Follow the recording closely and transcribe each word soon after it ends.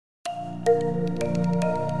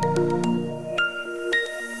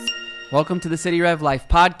Welcome to the City Rev Life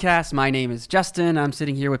podcast. My name is Justin. I'm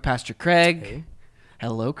sitting here with Pastor Craig. Hey.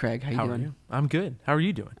 Hello, Craig. How you doing? Are you? I'm good. How are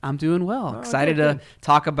you doing? I'm doing well. Oh, Excited good. to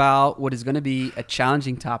talk about what is going to be a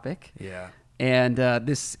challenging topic. Yeah. And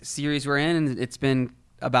this series we're in, it's been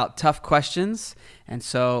about tough questions. And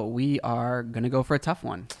so we are going to go for a tough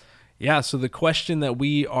one. Yeah. So the question that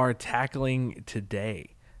we are tackling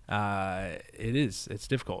today, it's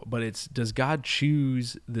difficult, but it's, does God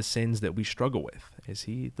choose the sins that we struggle with? Is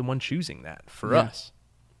he the one choosing that for us?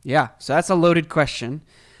 Yeah. So that's a loaded question.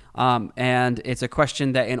 And it's a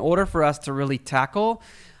question that in order for us to really tackle,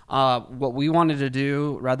 what we wanted to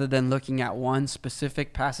do, rather than looking at one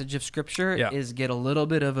specific passage of Scripture, is get a little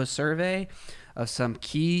bit of a survey of some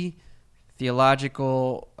key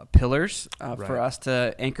theological pillars for us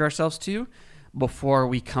to anchor ourselves to before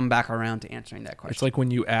we come back around to answering that question. It's like when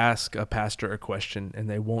you ask a pastor a question and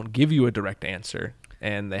they won't give you a direct answer,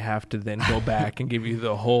 and they have to then go back and give you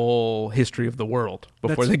the whole history of the world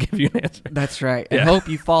before they give you an answer. That's right. I hope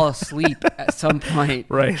you fall asleep at some point,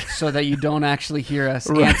 right? So that you don't actually hear us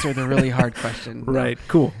answer the really hard question. Right.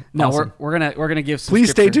 Cool. No, awesome. we're gonna give some. Please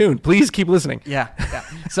scripture. stay tuned. Please keep listening. Yeah.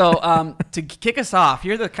 So to kick us off,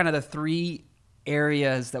 here are the kind of the three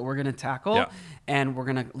areas that we're gonna tackle, and we're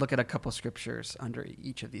gonna look at a couple scriptures under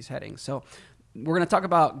each of these headings. So we're gonna talk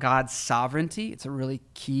about God's sovereignty. It's a really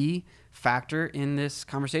key factor in this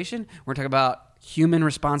conversation. We're talking about human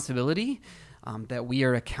responsibility, that we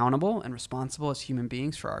are accountable and responsible as human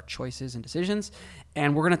beings for our choices and decisions.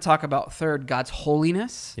 And we're going to talk about, third, God's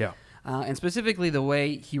holiness, and specifically the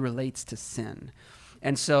way he relates to sin.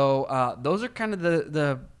 And so those are kind of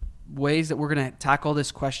the ways that we're going to tackle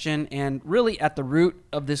this question. And really at the root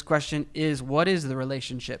of this question is, what is the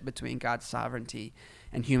relationship between God's sovereignty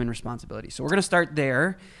and human responsibility? So we're going to start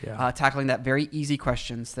there, tackling that very easy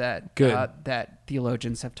questions that that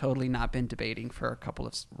theologians have totally not been debating for a couple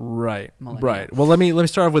of millennia. Right. Well, let me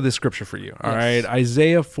start off with this scripture for you. All right.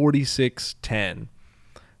 Isaiah 46:10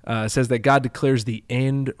 says that God declares the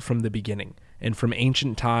end from the beginning, and from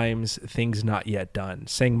ancient times things not yet done,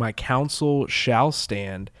 saying, "My counsel shall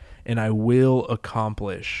stand, and I will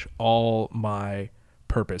accomplish all my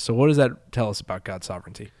purpose." So what does that tell us about God's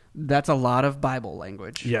sovereignty? That's a lot of Bible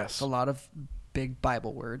language. Yes. It's a lot of big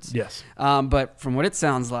Bible words. Yes. But from what it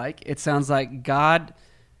sounds like God,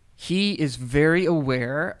 he is very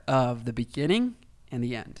aware of the beginning and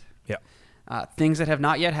the end. Yeah. Things that have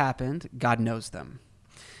not yet happened, God knows them.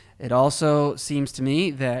 It also seems to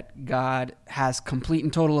me that God has complete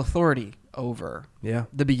and total authority over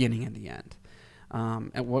the beginning and the end.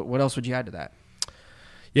 And what else would you add to that?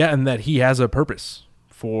 Yeah, and that he has a purpose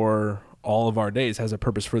for all of our days, has a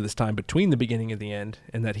purpose for this time between the beginning and the end,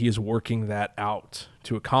 and that he is working that out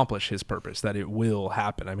to accomplish his purpose, that it will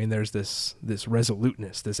happen. I mean, there's this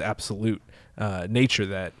resoluteness, this absolute nature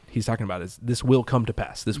that he's talking about, is this will come to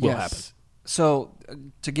pass. This will happen. So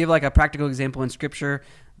to give like a practical example in Scripture,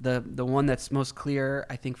 the one that's most clear,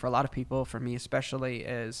 I think, for a lot of people, for me especially,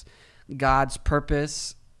 is God's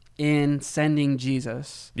purpose in sending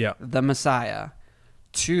Jesus, the Messiah,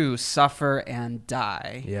 to suffer and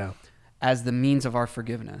die as the means of our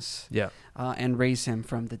forgiveness, and raise him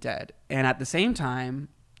from the dead. And at the same time,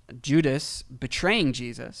 Judas betraying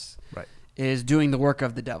Jesus is doing the work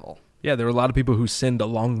of the devil. Yeah, there were a lot of people who sinned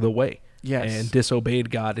along the way and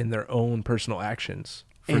disobeyed God in their own personal actions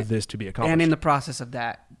for this to be accomplished. And in the process of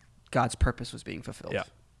that, God's purpose was being fulfilled. Yeah.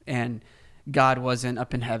 And God wasn't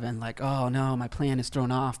up in heaven like, oh no, my plan is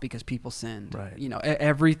thrown off because people sinned. Right. You know,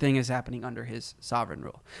 everything is happening under his sovereign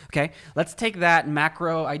rule. Okay, let's take that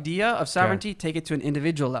macro idea of sovereignty, take it to an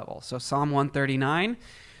individual level. So Psalm 139,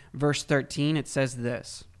 verse 13, it says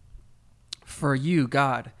this: "For you,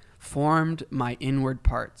 God, formed my inward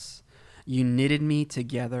parts. You knitted me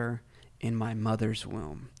together in my mother's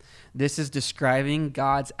womb." This is describing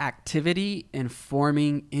God's activity in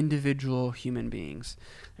forming individual human beings.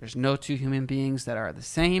 There's no two human beings that are the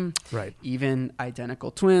same. Right. Even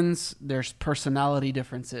identical twins, there's personality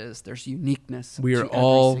differences. There's uniqueness. We are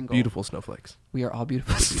all beautiful snowflakes. We are all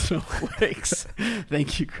beautiful snowflakes.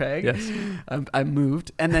 Thank you, Craig. Yes. I'm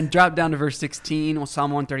moved. And then drop down to verse 16,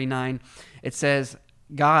 Psalm 139. It says,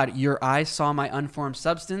 "God, your eyes saw my unformed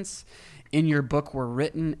substance. In your book were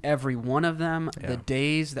written, every one of them, the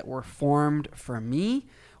days that were formed for me,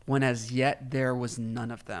 when as yet there was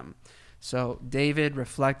none of them." So David,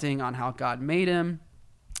 reflecting on how God made him,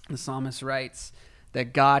 the psalmist writes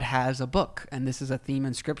that God has a book. And this is a theme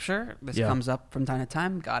in Scripture. This comes up from time to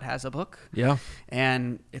time. God has a book. Yeah.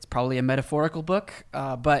 And it's probably a metaphorical book,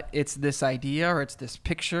 but it's this idea, or it's this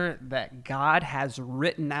picture, that God has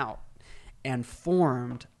written out and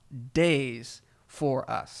formed days for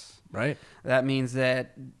us. Right. That means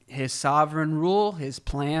that his sovereign rule, his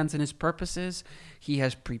plans and his purposes, he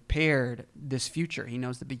has prepared this future. He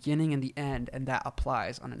knows the beginning and the end, and that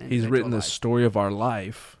applies on an individual He's written the life. story of our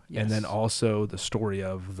life, Yes. and then also the story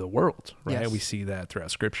of the world, right? Yes. We see that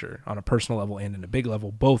throughout Scripture on a personal level and in a big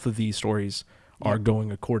level. Both of these stories are going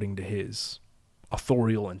according to his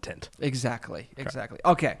authorial intent. Exactly.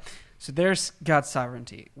 Okay. So there's God's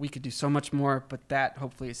sovereignty. We could do so much more, but that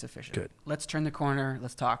hopefully is sufficient. Good. Let's turn the corner.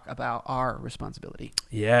 Let's talk about our responsibility.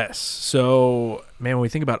 Yes. So, man, when we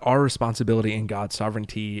think about our responsibility in God's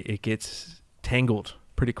sovereignty, it gets tangled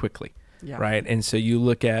pretty quickly, right? And so you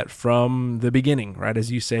look at from the beginning, right,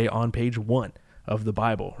 as you say on page 1 of the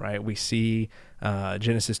Bible, right? We see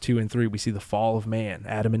Genesis 2 and 3, we see the fall of man.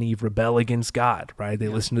 Adam and Eve rebel against God, right? They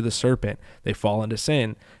listen to the serpent. They fall into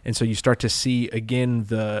sin. And so you start to see, again,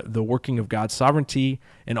 the working of God's sovereignty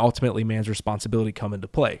and ultimately man's responsibility come into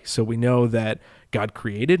play. So we know that God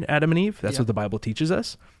created Adam and Eve. That's what the Bible teaches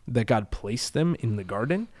us, that God placed them in the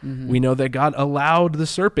garden. Mm-hmm. We know that God allowed the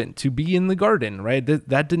serpent to be in the garden, right?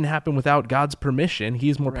 That didn't happen without God's permission. He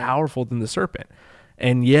is more powerful than the serpent.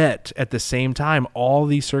 And yet, at the same time, all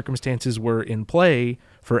these circumstances were in play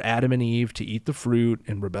for Adam and Eve to eat the fruit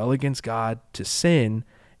and rebel against God, to sin,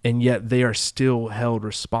 and yet they are still held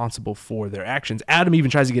responsible for their actions. Adam even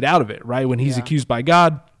tries to get out of it, right? When he's accused by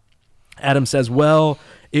God, Adam says, well,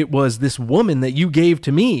 it was this woman that you gave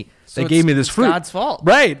to me that gave me this fruit. God's fault.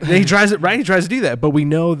 Right. He tries to do that. But we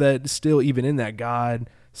know that still, even in that, God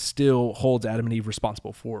still holds Adam and Eve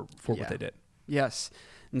responsible for what they did. Yes.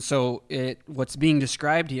 And so what's being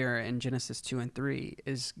described here in Genesis 2 and 3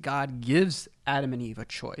 is God gives Adam and Eve a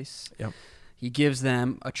choice. Yep. He gives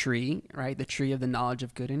them a tree, right? The tree of the knowledge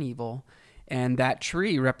of good and evil. And that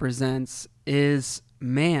tree represents, is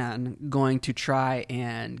man going to try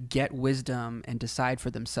and get wisdom and decide for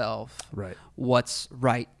themselves what's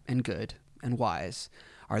right and good and wise?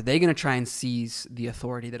 Are they going to try and seize the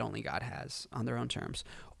authority that only God has on their own terms?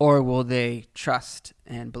 Or will they trust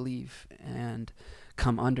and believe and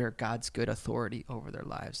come under God's good authority over their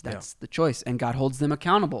lives? That's the choice. And God holds them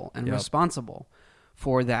accountable and responsible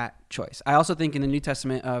for that choice. I also think in the New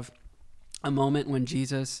Testament of a moment when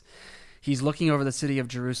Jesus, he's looking over the city of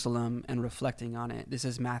Jerusalem and reflecting on it. This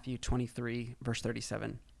is Matthew 23, verse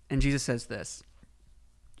 37. And Jesus says this,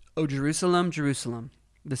 "O Jerusalem, Jerusalem,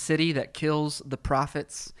 the city that kills the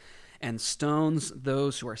prophets and stones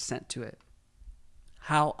those who are sent to it.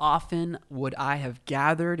 How often would I have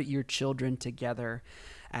gathered your children together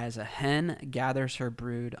as a hen gathers her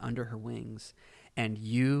brood under her wings, and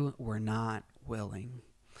you were not willing."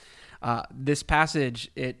 This passage,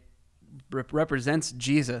 it represents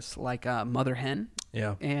Jesus like a mother hen.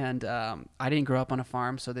 Yeah. And I didn't grow up on a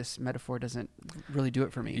farm, so this metaphor doesn't really do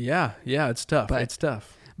it for me. Yeah, it's tough.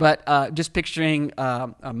 But just picturing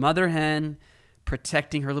a mother hen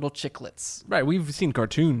protecting her little chicklets. Right. We've seen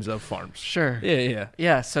cartoons of farms. Sure. Yeah.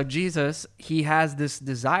 Yeah. So Jesus, he has this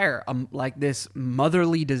desire, like this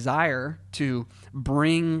motherly desire to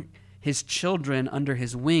bring his children under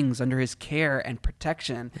his wings, under his care and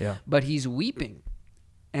protection. Yeah. But he's weeping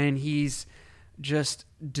and he's just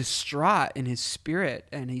distraught in his spirit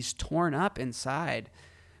and he's torn up inside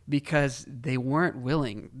because they weren't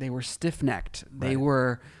willing. They were stiff-necked. They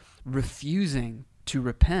were refusing to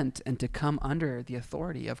repent and to come under the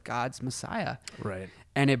authority of God's Messiah. Right.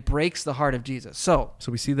 And it breaks the heart of Jesus. So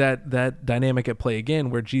we see that dynamic at play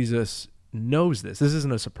again where Jesus knows this. This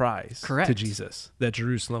isn't a surprise to Jesus that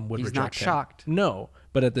Jerusalem would reject him. He's not shocked. No,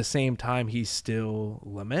 but at the same time, he still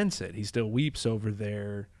laments it. He still weeps over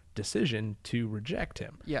their decision to reject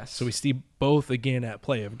him. Yes. So we see both again at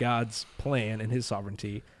play of God's plan and his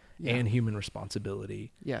sovereignty and human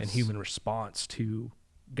responsibility and human response to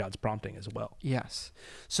God's prompting as well. Yes.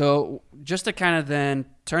 So just to kind of then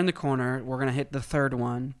turn the corner, we're going to hit the third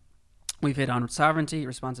one. We've hit on sovereignty,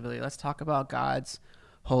 responsibility. Let's talk about God's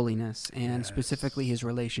holiness and specifically his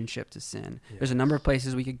relationship to sin. There's a number of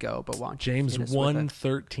places we could go, but why don't you James hit us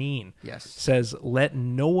 1:13 Yes. says, "Let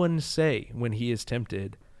no one say when he is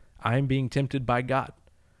tempted, I am being tempted by God.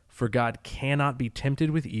 For God cannot be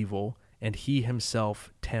tempted with evil, and he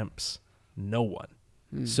himself tempts no one."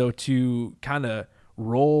 So to kind of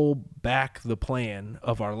roll back the plan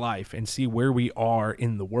of our life and see where we are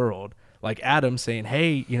in the world, like Adam saying,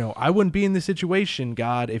 hey, I wouldn't be in this situation,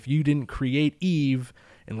 God, if you didn't create Eve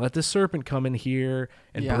and let the serpent come in here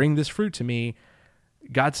and bring this fruit to me.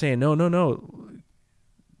 God's saying, no.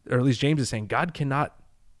 Or at least James is saying, God cannot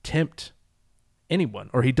tempt anyone,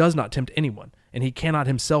 or he does not tempt anyone, and he cannot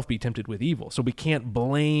himself be tempted with evil. So we can't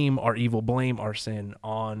blame our evil, blame our sin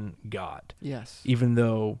on God. Yes. Even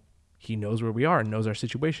though he knows where we are and knows our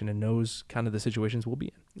situation and knows kind of the situations we'll be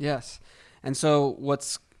in. Yes. And so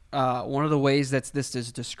what's one of the ways that this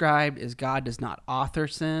is described is God does not author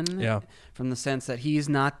sin. Yeah. From the sense that he's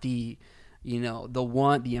not the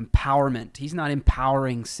empowerment. He's not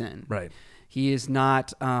empowering sin. Right. He is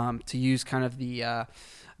not, to use kind of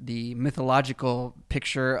the mythological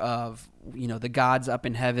picture of, the gods up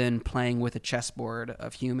in heaven playing with a chessboard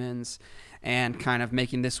of humans and kind of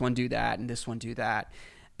making this one do that and this one do that.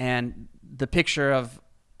 And the picture of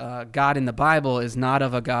God in the Bible is not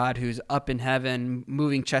of a God who's up in heaven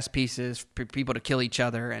moving chess pieces for people to kill each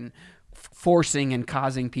other and forcing and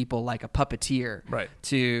causing people like a puppeteer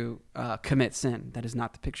to commit sin. That is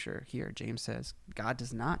not the picture here. James says God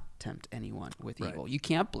does not tempt anyone with evil. You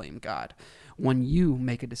can't blame God when you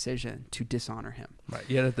make a decision to dishonor him. Right.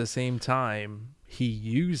 Yet at the same time, he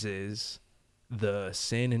uses the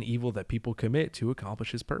sin and evil that people commit to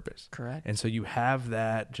accomplish his purpose. Correct. And so you have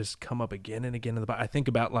that just come up again and again in the Bible. I think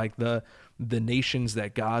about like the nations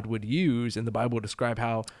that God would use, and the Bible would describe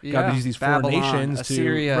how God would use these Babylon, foreign nations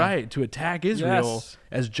Assyria. to attack Israel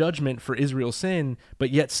as judgment for Israel's sin,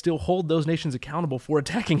 but yet still hold those nations accountable for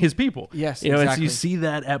attacking his people. Yes, and exactly. so you see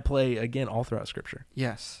that at play again all throughout Scripture.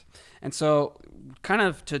 Yes. And so kind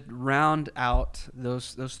of to round out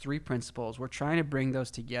those three principles, we're trying to bring those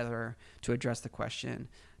together to address the question,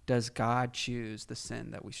 does God choose the sin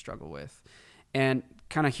that we struggle with? And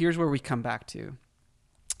kind of here's where we come back to.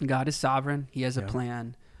 God is sovereign. He has a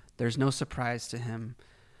plan. There's no surprise to him.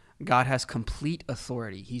 God has complete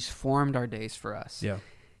authority. He's formed our days for us. Yeah.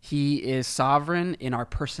 He is sovereign in our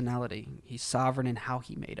personality. He's sovereign in how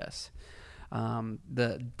he made us.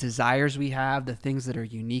 The desires we have, the things that are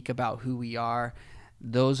unique about who we are,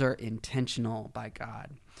 those are intentional by God.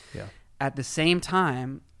 Yeah. At the same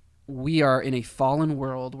time, we are in a fallen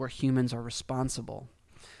world where humans are responsible.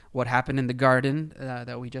 What happened in the garden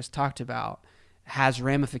that we just talked about has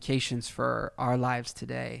ramifications for our lives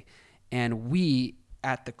today. And we,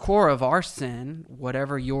 at the core of our sin,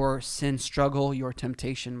 whatever your sin struggle, your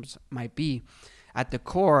temptations might be, at the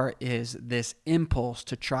core is this impulse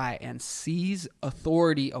to try and seize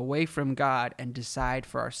authority away from God and decide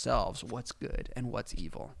for ourselves what's good and what's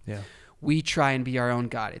evil. Yeah. We try and be our own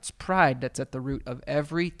God. It's pride that's at the root of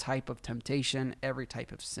every type of temptation, every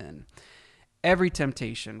type of sin. Every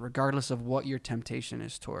temptation, regardless of what your temptation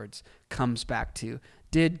is towards, comes back to,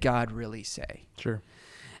 did God really say? Sure.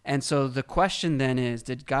 And so the question then is,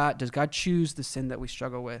 does God choose the sin that we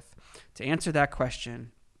struggle with? To answer that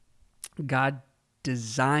question, God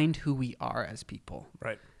designed who we are as people.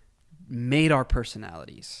 Right. Made our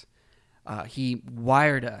personalities. He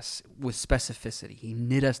wired us with specificity. He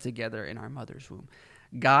knit us together in our mother's womb.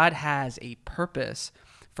 God has a purpose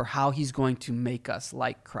for how he's going to make us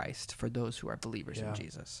like Christ for those who are believers in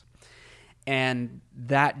Jesus. And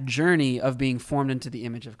that journey of being formed into the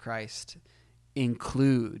image of Christ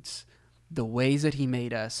includes the ways that he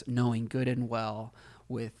made us, knowing good and well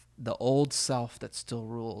with the old self that still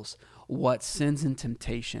rules, what sins and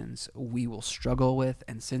temptations we will struggle with,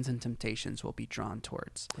 and sins and temptations will be drawn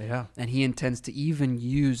towards. Yeah. And he intends to even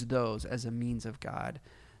use those as a means of God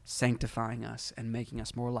sanctifying us and making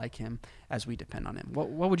us more like him as we depend on him.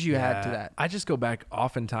 What would you add to that? I just go back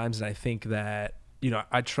oftentimes and I think that,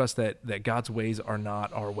 I trust that God's ways are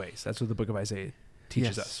not our ways. That's what the book of Isaiah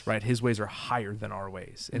teaches us, right? His ways are higher than our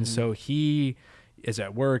ways. And so he is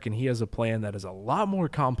at work and he has a plan that is a lot more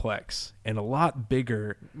complex and a lot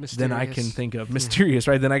bigger than I can think of. Mysterious,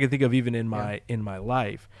 right? Than I can think of even in my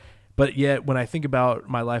life. But yet when I think about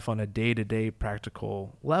my life on a day-to-day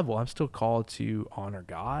practical level, I'm still called to honor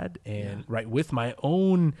God and right with my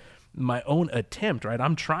own attempt, right?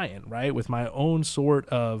 I'm trying, right? With my own sort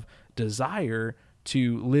of desire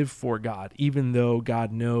to live for God, even though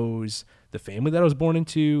God knows the family that I was born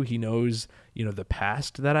into. He knows, the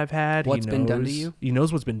past that I've had. What's been done to you. He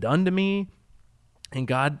knows what's been done to me. And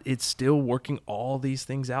God, it's still working all these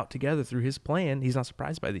things out together through his plan. He's not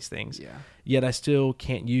surprised by these things. Yeah. Yet I still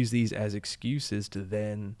can't use these as excuses to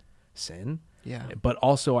then sin. Yeah. But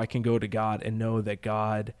also I can go to God and know that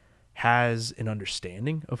God has an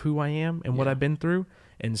understanding of who I am and what I've been through.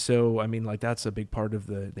 And so, that's a big part of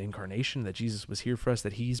the incarnation, that Jesus was here for us,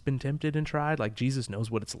 that he's been tempted and tried. Like Jesus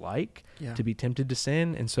knows what it's like to be tempted to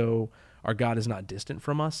sin. And so our God is not distant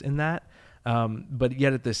from us in that. But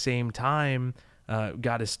yet at the same time,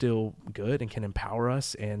 God is still good and can empower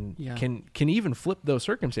us and can even flip those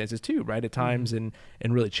circumstances too, right? At times and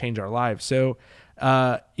really change our lives. So,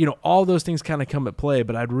 all those things kind of come at play,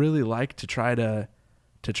 but I'd really like to try to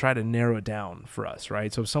narrow it down for us,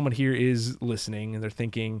 right? So if someone here is listening and they're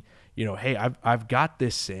thinking, hey, I've got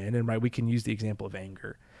this sin, and right, we can use the example of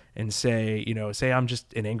anger. and say I'm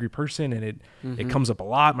just an angry person and it comes up a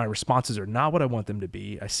lot. My responses are not what I want them to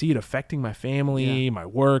be. I see it affecting my family, my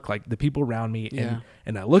work, like the people around me.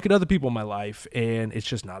 And I look at other people in my life and it's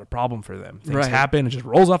just not a problem for them. Things happen. It just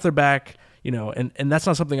rolls off their back, and that's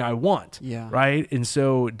not something I want. Right. And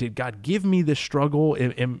so did God give me this struggle?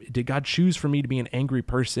 Did God choose for me to be an angry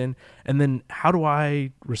person? And then how do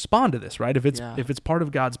I respond to this? Right. If it's part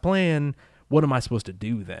of God's plan, what am I supposed to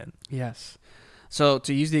do then? Yes. So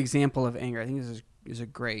to use the example of anger, I think this is a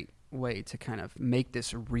great way to kind of make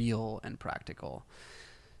this real and practical.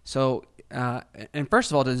 So, and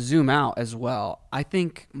first of all, to zoom out as well, I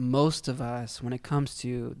think most of us, when it comes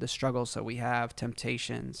to the struggles that we have,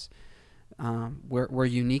 temptations, we're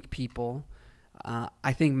unique people.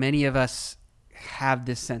 I think many of us have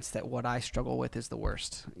this sense that what I struggle with is the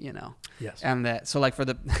worst, Yes. And that, so like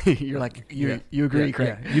you agree,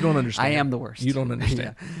 Craig? Yeah. You don't understand. I am the worst. You don't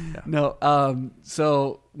understand. Yeah. No.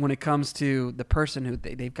 So when it comes to the person who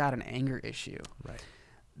they've got an anger issue, right?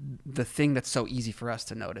 The thing that's so easy for us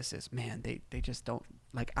to notice is, man, they just don't,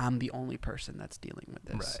 like, I'm the only person that's dealing with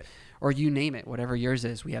this. Right. Or you name it, whatever yours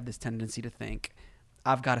is, we have this tendency to think,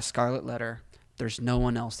 I've got a scarlet letter. There's no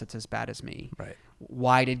one else that's as bad as me. Right.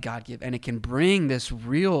 Why did God give? And it can bring this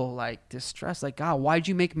real, like, distress, like, God, why'd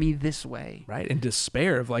you make me this way? Right. And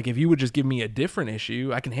despair of, like, if you would just give me a different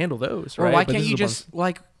issue, I can handle those. Or right? why can't you just,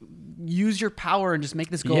 like, use your power and just make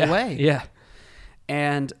this go away? Yeah.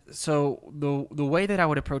 And so the way that I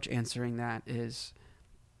would approach answering that is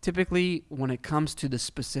typically when it comes to the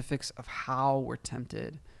specifics of how we're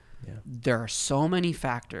tempted, there are so many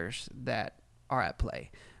factors that are at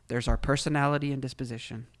play. There's our personality and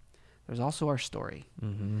disposition. There's also our story.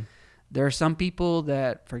 Mm-hmm. There are some people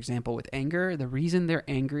that, for example, with anger, the reason they're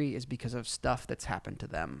angry is because of stuff that's happened to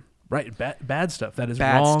them. Right, bad stuff that is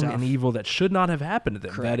wrong and evil that should not have happened to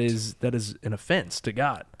them. Correct. That is an offense to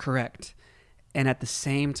God. Correct. And at the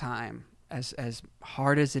same time, as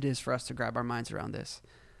hard as it is for us to grab our minds around this,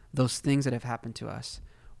 those things that have happened to us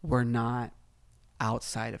were not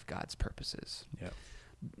outside of God's purposes. Yeah.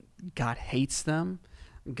 God hates them.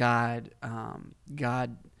 God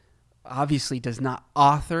obviously does not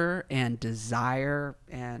author and desire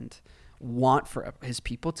and want for his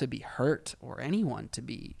people to be hurt or anyone to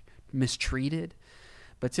be mistreated.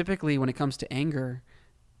 But typically when it comes to anger,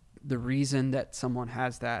 the reason that someone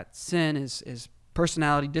has that sin is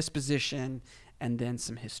personality, disposition, and then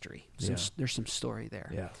some history. There's some story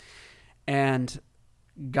there. Yeah. And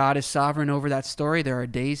God is sovereign over that story. There are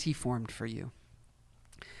days he formed for you.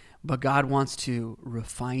 But God wants to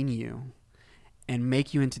refine you and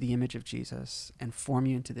make you into the image of Jesus and form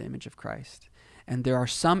you into the image of Christ. And there are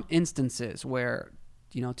some instances where,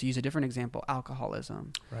 to use a different example,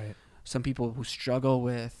 alcoholism. Right. Some people who struggle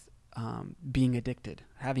with being addicted,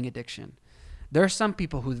 having addiction. There are some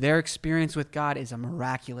people who their experience with God is a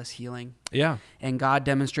miraculous healing. Yeah. And God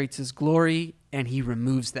demonstrates his glory and he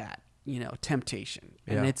removes that, temptation.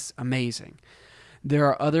 And it's amazing. There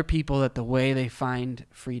are other people that the way they find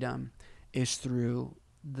freedom is through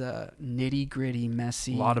the nitty-gritty,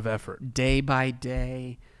 messy, a lot of effort, day by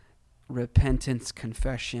day repentance,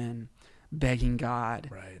 confession, begging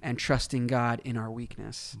God, and trusting God in our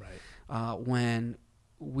weakness. Right. When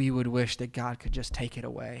we would wish that God could just take it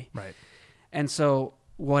away. Right. And so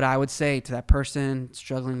what I would say to that person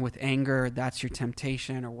struggling with anger, that's your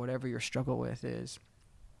temptation or whatever your struggle with is,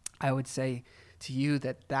 I would say to you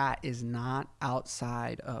that is not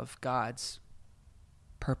outside of God's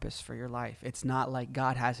purpose for your life. It's not like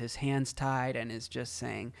God has his hands tied and is just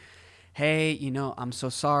saying, hey, I'm so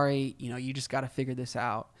sorry, you just got to figure this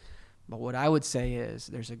out. But what I would say is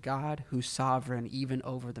there's a God who's sovereign even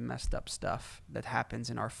over the messed up stuff that happens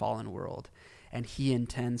in our fallen world. And he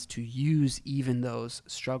intends to use even those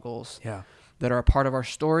struggles that are a part of our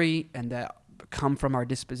story and that come from our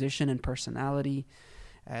disposition and personality.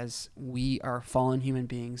 As we are fallen human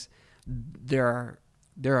beings, there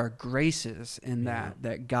are graces in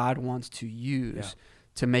that God wants to use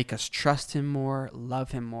to make us trust him more,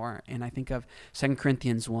 love him more. And I think of 2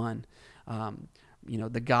 Corinthians 1,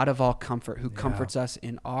 the God of all comfort who comforts us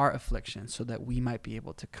in our affliction so that we might be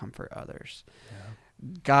able to comfort others. Yeah.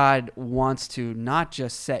 God wants to not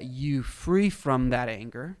just set you free from that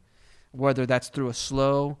anger, whether that's through a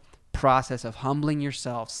slow process of humbling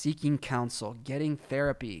yourself, seeking counsel, getting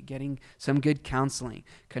therapy, getting some good counseling,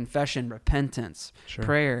 confession, repentance,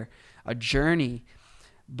 prayer, a journey.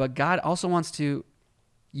 But God also wants to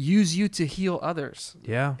use you to heal others.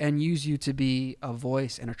 Yeah. And use you to be a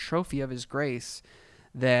voice and a trophy of his grace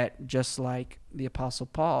that, just like the Apostle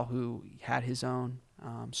Paul, who had his own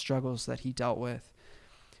struggles that he dealt with,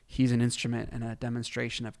 he's an instrument and a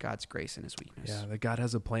demonstration of God's grace in his weakness. Yeah, that God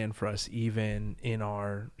has a plan for us even in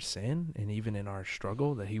our sin and even in our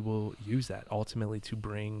struggle, that he will use that ultimately to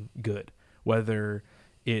bring good, whether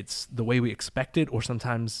it's the way we expect it or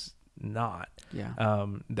sometimes not. Yeah.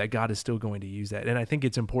 That God is still going to use that. And I think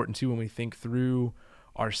it's important too, when we think through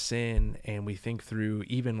our sin and we think through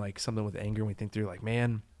even like something with anger, and we think through like,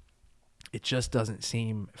 man, it just doesn't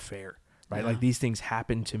seem fair, right? Yeah. Like these things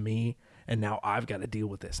happen to me, and now I've got to deal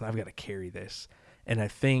with this and I've got to carry this. And I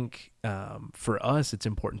think for us, it's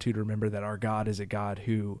important too to remember that our God is a God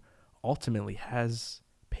who ultimately has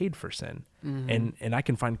paid for sin. Mm-hmm. And I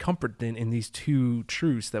can find comfort then in these two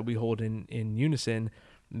truths that we hold in unison,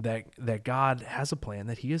 that God has a plan,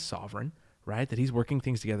 that he is sovereign, right? That he's working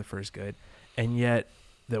things together for his good, and yet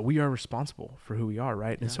that we are responsible for who we are,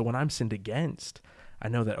 right? Yeah. And so when I'm sinned against, I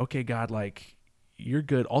know that, okay, God, like, you're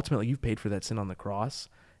good. Ultimately, you've paid for that sin on the cross,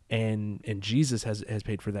 and Jesus has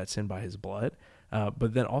paid for that sin by his blood.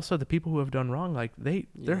 But then also the people who have done wrong, like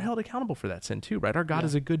they're held accountable for that sin too, right? Our God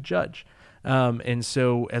is a good judge. And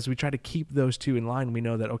so as we try to keep those two in line, we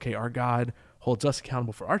know that, okay, our God holds us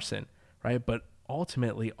accountable for our sin, right? But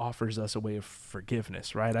ultimately offers us a way of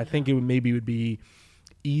forgiveness, right? I think it would be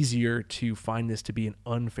easier to find this to be an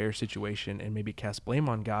unfair situation and maybe cast blame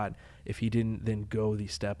on God if he didn't then go the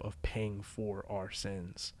step of paying for our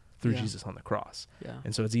sins through Jesus on the cross. Yeah.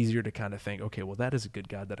 And so it's easier to kind of think, okay, well, that is a good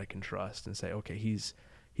God that I can trust, and say, okay, he's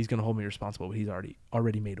going to hold me responsible, but he's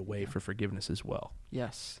already made a way for forgiveness as well.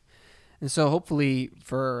 Yes. And so hopefully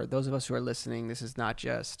for those of us who are listening, this is not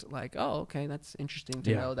just like, oh, okay, that's interesting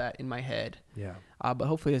to know that in my head. Yeah. But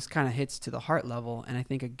hopefully this kind of hits to the heart level. And I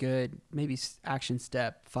think a good maybe action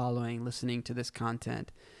step following listening to this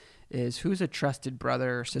content is, who's a trusted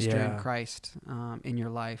brother or sister in Christ in your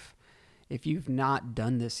life? If you've not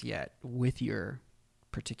done this yet with your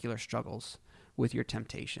particular struggles, with your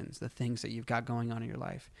temptations, the things that you've got going on in your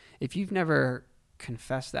life, if you've never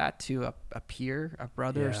confess that to a peer, a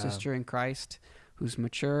brother or sister in Christ who's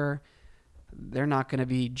mature, they're not going to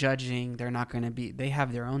be judging. They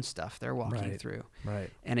have their own stuff they're walking through. Right.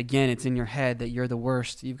 And again, it's in your head that you're the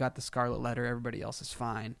worst. You've got the scarlet letter. Everybody else is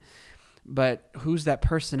fine. But who's that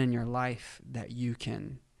person in your life that you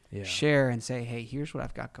can share and say, hey, here's what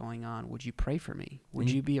I've got going on. Would you pray for me?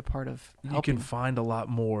 Would you be a part of helping? You can find a lot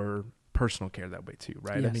more personal care that way too,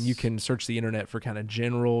 right? Yes. I mean, you can search the internet for kind of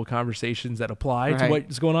general conversations that apply to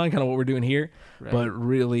what's going on, kind of what we're doing here. Right. But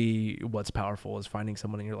really what's powerful is finding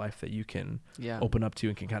someone in your life that you can open up to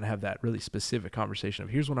and can kind of have that really specific conversation of,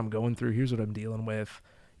 here's what I'm going through, here's what I'm dealing with,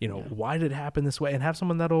 why did it happen this way? And have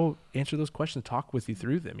someone that'll answer those questions, talk with you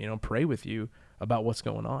through them, pray with you about what's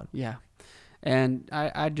going on. Yeah. And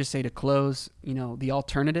I'd just say to close, the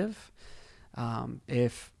alternative,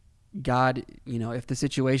 if God, if the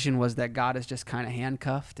situation was that God is just kind of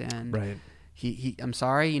handcuffed and he I'm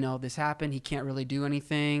sorry, this happened, he can't really do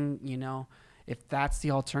anything, if that's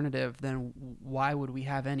the alternative, then why would we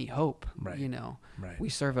have any hope? We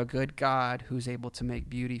serve a good God who's able to make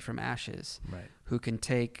beauty from ashes, who can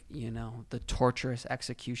take, the torturous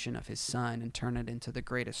execution of his son and turn it into the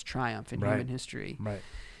greatest triumph in human history.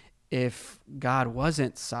 If God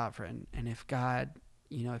wasn't sovereign, and if God,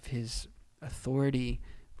 if his authority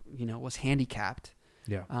was handicapped,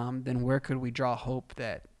 then where could we draw hope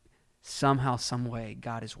that somehow, some way,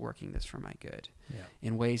 God is working this for my good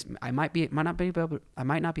in ways I might not be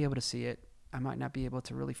able to see it. I might not be able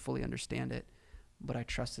to really fully understand it, but I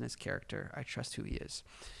trust in his character. I trust who he is.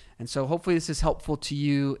 And so hopefully this is helpful to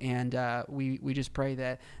you. And we just pray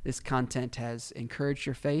that this content has encouraged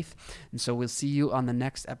your faith. And so we'll see you on the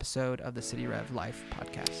next episode of the City Rev Life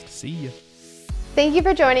podcast. See ya. Thank you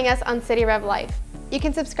for joining us on City Rev Life. You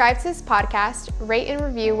can subscribe to this podcast, rate and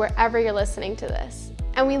review wherever you're listening to this.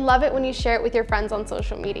 And we love it when you share it with your friends on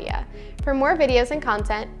social media. For more videos and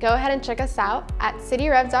content, go ahead and check us out at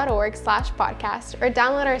cityrev.org/podcast or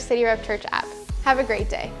download our City Rev Church app. Have a great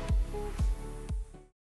day.